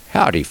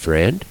Howdy,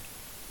 friend.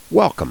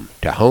 Welcome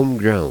to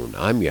Homegrown.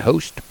 I'm your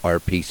host,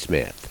 R.P.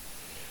 Smith.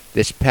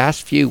 This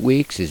past few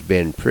weeks has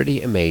been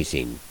pretty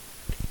amazing.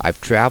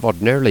 I've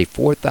traveled nearly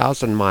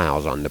 4,000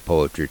 miles on the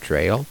poetry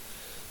trail,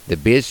 the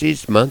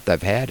busiest month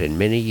I've had in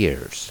many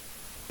years.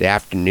 The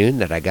afternoon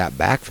that I got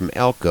back from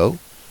Elko,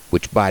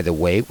 which by the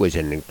way was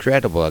an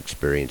incredible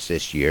experience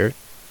this year,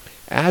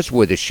 as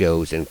were the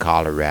shows in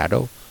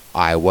Colorado,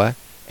 Iowa,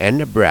 and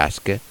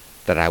Nebraska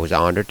that I was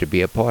honored to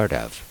be a part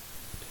of.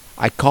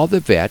 I called the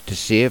vet to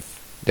see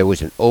if there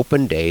was an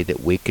open day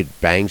that we could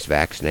bangs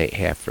vaccinate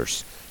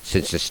heifers,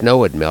 since the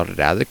snow had melted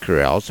out of the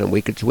corrals and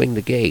we could swing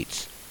the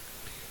gates.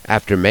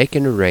 After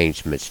making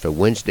arrangements for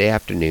Wednesday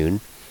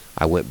afternoon,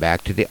 I went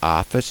back to the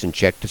office and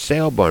checked the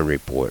sale barn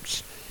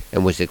reports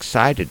and was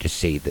excited to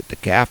see that the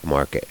calf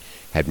market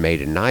had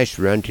made a nice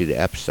run to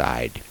the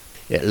upside.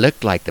 It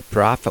looked like the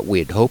profit we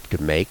had hoped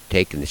to make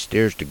taking the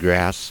steers to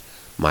grass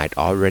might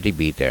already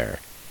be there.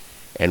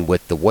 And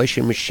with the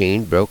washing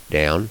machine broke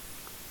down,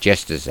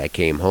 just as I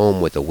came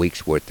home with a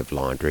week's worth of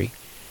laundry,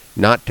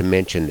 not to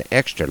mention the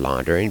extra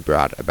laundering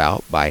brought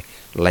about by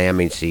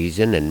lambing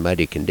season and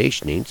muddy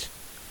conditionings,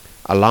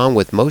 along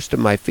with most of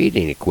my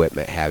feeding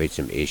equipment having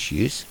some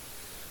issues,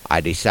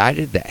 I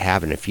decided that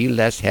having a few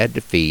less head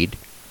to feed,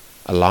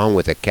 along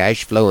with a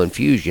cash flow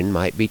infusion,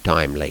 might be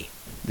timely.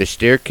 The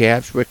steer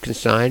calves were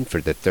consigned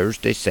for the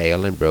Thursday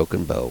sale in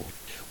Broken Bow.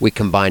 We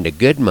combined a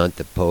good month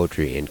of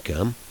poultry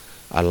income,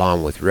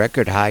 along with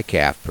record high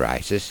calf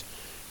prices,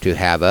 to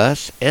have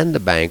us and the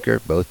banker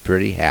both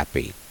pretty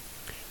happy.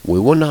 We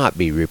will not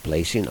be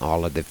replacing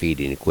all of the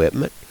feeding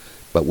equipment,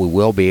 but we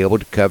will be able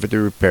to cover the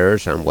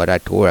repairs on what I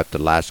tore up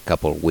the last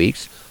couple of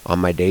weeks on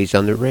my days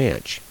on the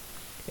ranch.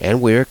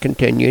 And we are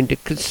continuing to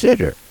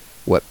consider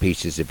what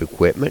pieces of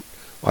equipment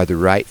are the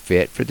right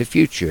fit for the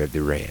future of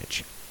the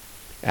ranch.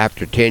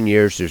 After 10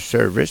 years of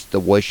service, the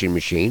washing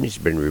machine has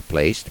been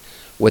replaced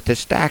with a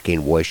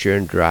stacking washer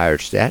and dryer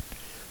set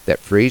that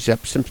frees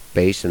up some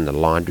space in the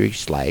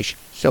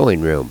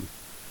laundry/sewing room.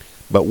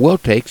 But will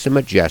take some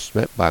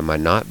adjustment by my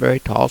not very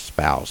tall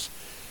spouse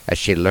as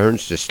she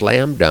learns to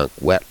slam dunk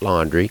wet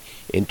laundry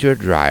into a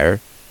dryer,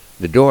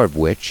 the door of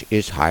which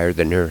is higher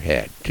than her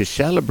head. To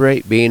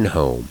celebrate being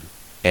home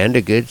and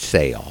a good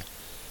sale,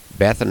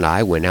 Beth and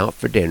I went out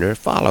for dinner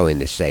following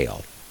the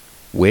sale,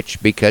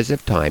 which, because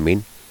of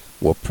timing,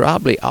 will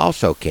probably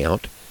also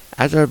count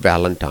as our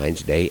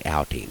Valentine's Day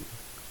outing.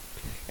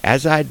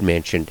 As I'd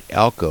mentioned,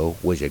 Elko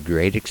was a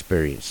great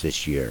experience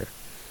this year,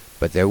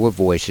 but there were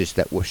voices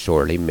that were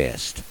sorely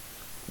missed.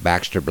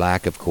 Baxter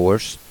Black, of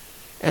course,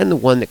 and the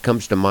one that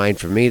comes to mind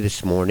for me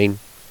this morning,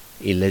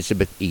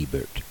 Elizabeth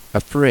Ebert,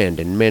 a friend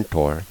and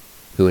mentor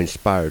who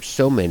inspired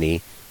so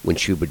many when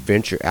she would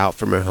venture out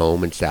from her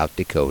home in South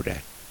Dakota.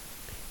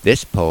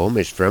 This poem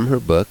is from her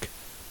book,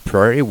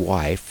 Prairie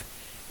Wife,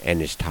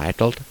 and is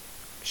titled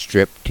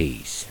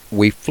Striptease.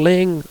 We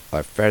fling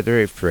our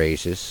feathery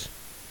phrases,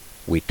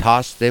 we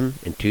toss them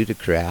into the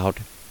crowd,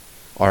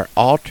 our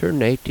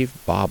alternative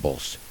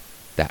baubles,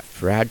 that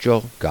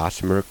fragile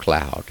gossamer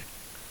cloud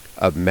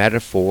of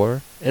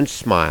metaphor and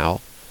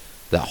smile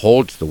that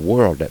holds the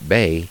world at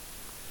bay.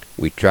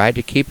 We try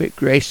to keep it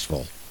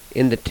graceful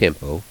in the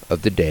tempo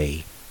of the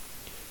day.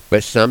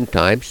 But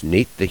sometimes,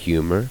 'neath the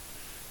humor,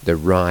 the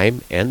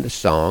rhyme, and the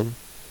song,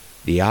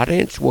 the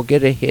audience will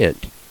get a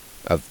hint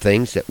of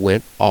things that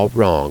went all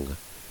wrong,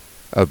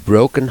 of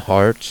broken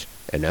hearts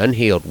and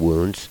unhealed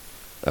wounds,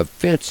 of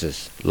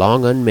fences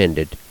long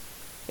unmended,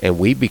 and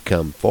we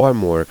become far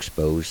more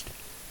exposed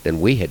than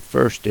we had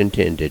first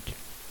intended.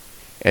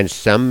 And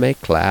some may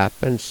clap,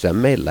 and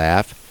some may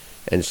laugh,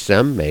 and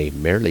some may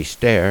merely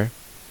stare,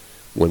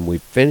 when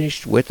we've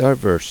finished with our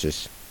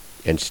verses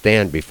and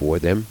stand before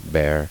them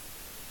bare.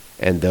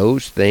 And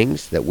those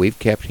things that we've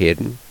kept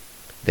hidden,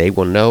 they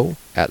will know,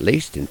 at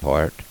least in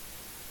part,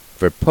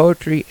 for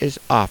poetry is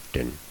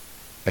often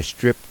a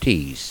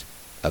striptease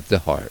of the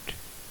heart.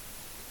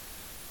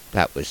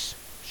 That was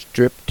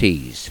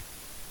Striptease,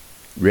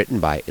 written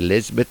by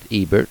Elizabeth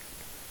Ebert,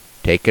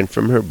 taken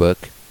from her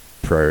book,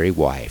 Prairie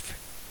Wife.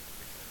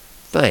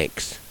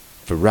 Thanks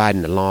for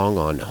riding along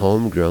on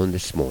Homegrown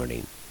this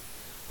morning,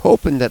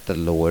 hoping that the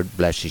Lord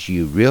blesses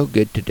you real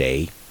good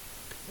today,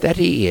 that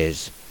He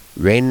is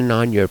raining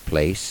on your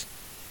place,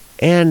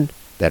 and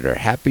that our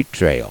happy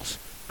trails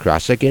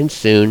cross again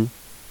soon.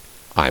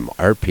 I'm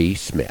R.P.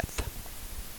 Smith.